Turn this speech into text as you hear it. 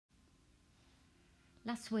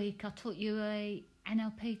Last week I taught you a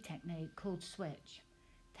NLP technique called switch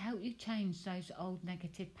to help you change those old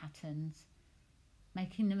negative patterns,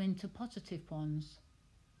 making them into positive ones.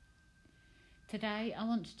 Today I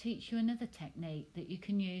want to teach you another technique that you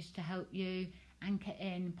can use to help you anchor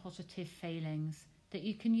in positive feelings that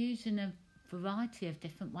you can use in a variety of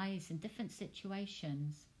different ways in different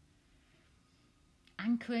situations.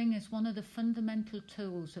 Anchoring is one of the fundamental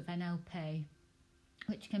tools of NLP,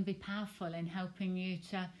 which can be powerful in helping you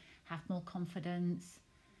to have more confidence,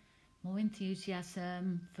 more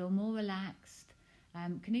enthusiasm, feel more relaxed.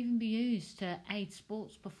 Can even be used to aid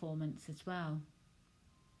sports performance as well.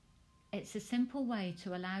 It's a simple way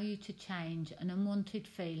to allow you to change an unwanted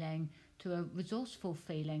feeling to a resourceful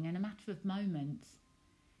feeling in a matter of moments.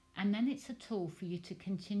 And then it's a tool for you to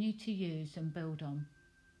continue to use and build on.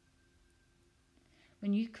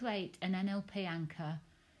 When you create an NLP anchor,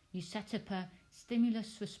 you set up a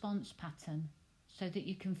stimulus response pattern so that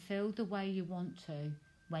you can feel the way you want to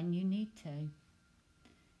when you need to.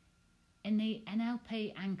 In the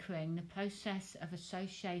NLP anchoring, the process of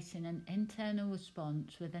associating an internal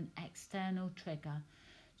response with an external trigger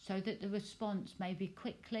so that the response may be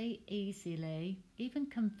quickly, easily, even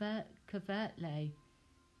covertly,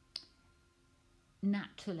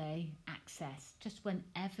 naturally accessed just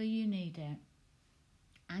whenever you need it.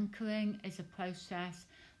 Anchoring is a process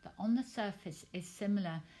that on the surface is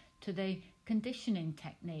similar to the conditioning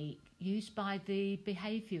technique used by the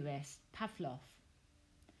behaviourist Pavlov.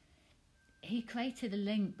 He created a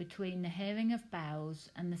link between the hearing of bells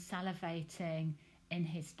and the salivating in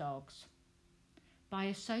his dogs. By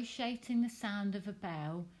associating the sound of a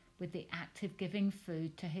bell with the act of giving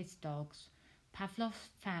food to his dogs, Pavlov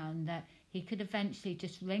found that he could eventually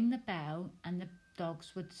just ring the bell and the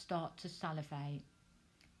dogs would start to salivate,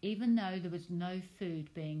 even though there was no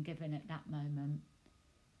food being given at that moment.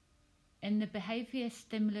 In the behaviour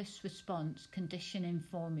stimulus response conditioning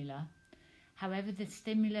formula, however the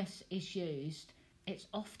stimulus is used, it's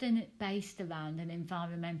often based around an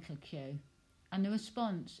environmental cue, and the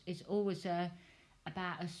response is always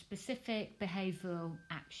about a specific behavioural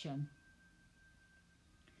action.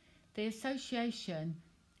 The association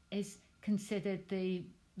is considered the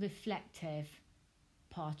reflective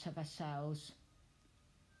part of ourselves,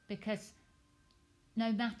 because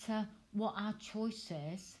no matter what our choice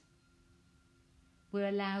is, we're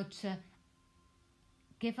allowed to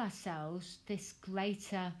give ourselves this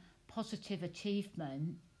greater positive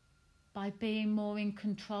achievement by being more in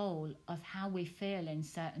control of how we feel in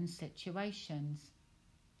certain situations.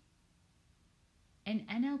 In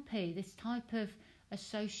NLP, this type of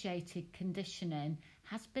associated conditioning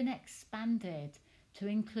has been expanded to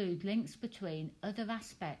include links between other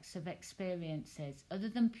aspects of experiences other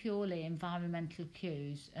than purely environmental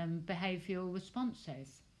cues and behavioural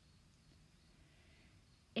responses.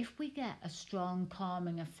 If we get a strong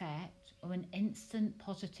calming effect or an instant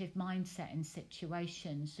positive mindset in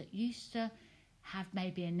situations that used to have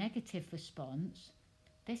maybe a negative response,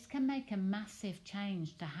 this can make a massive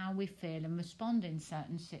change to how we feel and respond in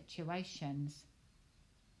certain situations.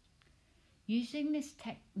 Using this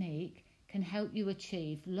technique can help you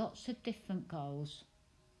achieve lots of different goals,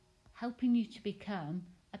 helping you to become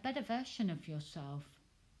a better version of yourself.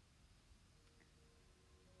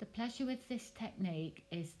 The pleasure with this technique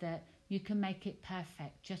is that you can make it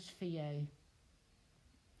perfect just for you.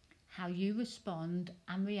 How you respond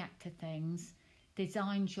and react to things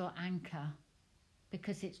designs your anchor,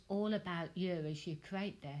 because it's all about you as you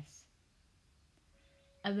create this.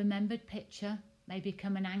 A remembered picture may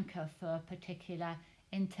become an anchor for a particular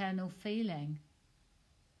internal feeling.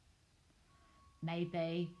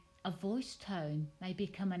 Maybe a voice tone may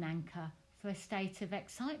become an anchor for a state of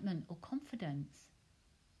excitement or confidence.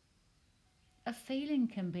 A feeling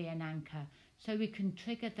can be an anchor so we can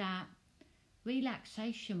trigger that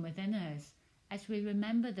relaxation within us as we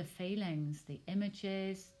remember the feelings, the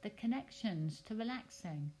images, the connections to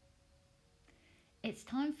relaxing. It's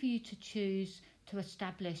time for you to choose to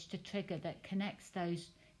establish the trigger that connects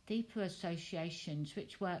those deeper associations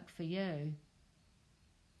which work for you.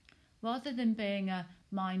 Rather than being a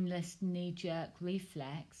mindless knee-jerk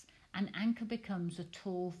reflex, an anchor becomes a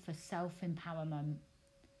tool for self-empowerment.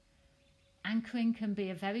 Anchoring can be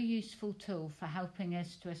a very useful tool for helping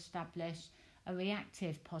us to establish a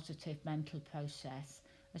reactive positive mental process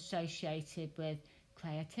associated with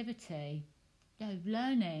creativity,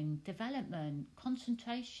 learning, development,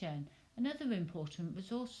 concentration, and other important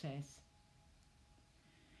resources.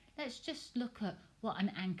 Let's just look at what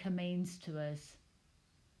an anchor means to us.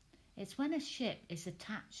 It's when a ship is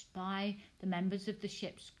attached by the members of the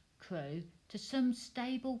ship's crew to some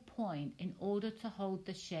stable point in order to hold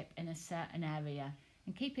the ship in a certain area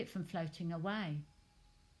and keep it from floating away.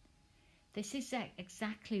 This is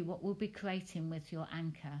exactly what we'll be creating with your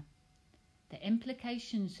anchor. The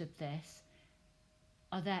implications of this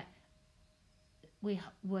are that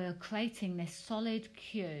we're creating this solid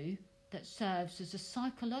cue that serves as a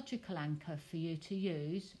psychological anchor for you to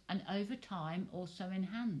use and over time also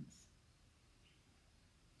enhance.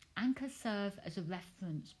 Anchors serve as a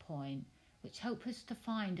reference point which help us to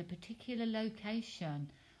find a particular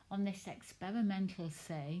location on this experimental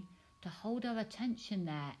sea to hold our attention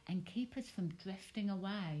there and keep us from drifting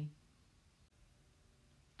away.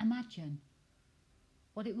 Imagine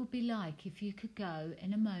what it would be like if you could go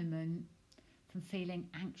in a moment from feeling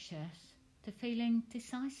anxious to feeling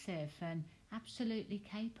decisive and absolutely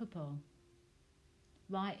capable.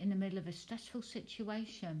 Right in the middle of a stressful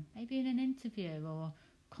situation, maybe in an interview or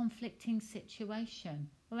conflicting situation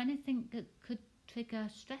or anything that could trigger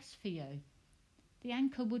stress for you. The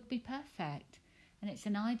anchor would be perfect, and it's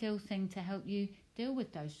an ideal thing to help you deal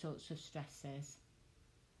with those sorts of stresses.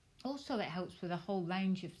 Also, it helps with a whole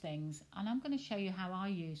range of things, and I'm going to show you how I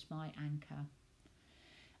use my anchor.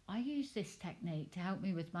 I use this technique to help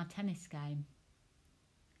me with my tennis game.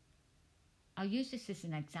 I'll use this as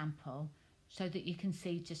an example so that you can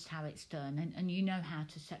see just how it's done and you know how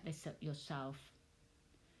to set this up yourself.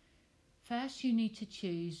 First, you need to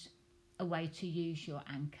choose a way to use your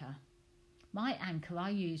anchor. My anchor, I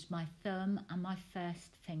use my thumb and my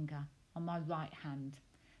first finger on my right hand.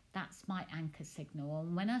 That's my anchor signal.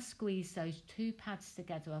 And when I squeeze those two pads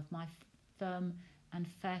together of my thumb and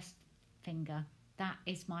first finger, that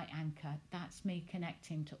is my anchor. That's me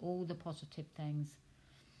connecting to all the positive things.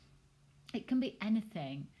 It can be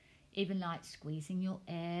anything, even like squeezing your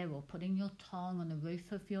ear or putting your tongue on the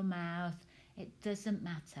roof of your mouth. It doesn't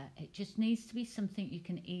matter. It just needs to be something you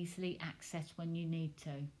can easily access when you need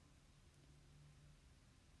to.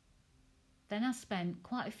 Then I spent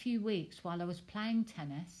quite a few weeks while I was playing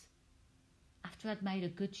tennis, after I'd made a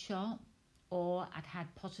good shot or I'd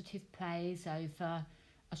had positive praise over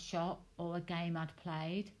a shot or a game I'd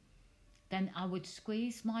played, then I would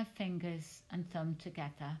squeeze my fingers and thumb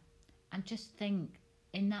together and just think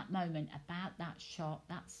in that moment about that shot,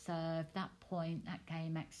 that serve, that point, that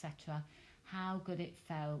game, etc., how good it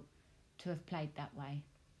felt to have played that way.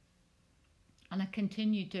 And I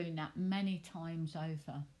continued doing that many times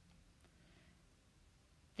over.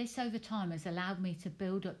 This over time has allowed me to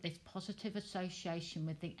build up this positive association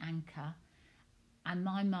with the anchor and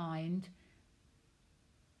my mind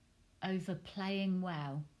over playing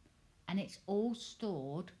well. And it's all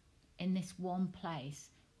stored in this one place.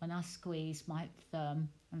 When I squeeze my thumb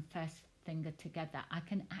and first finger together, I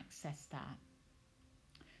can access that.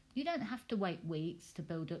 You don't have to wait weeks to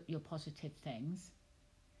build up your positive things.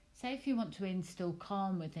 Say if you want to instill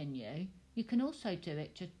calm within you, you can also do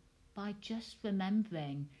it by just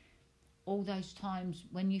remembering all those times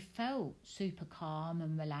when you felt super calm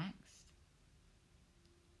and relaxed.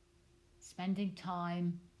 Spending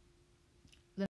time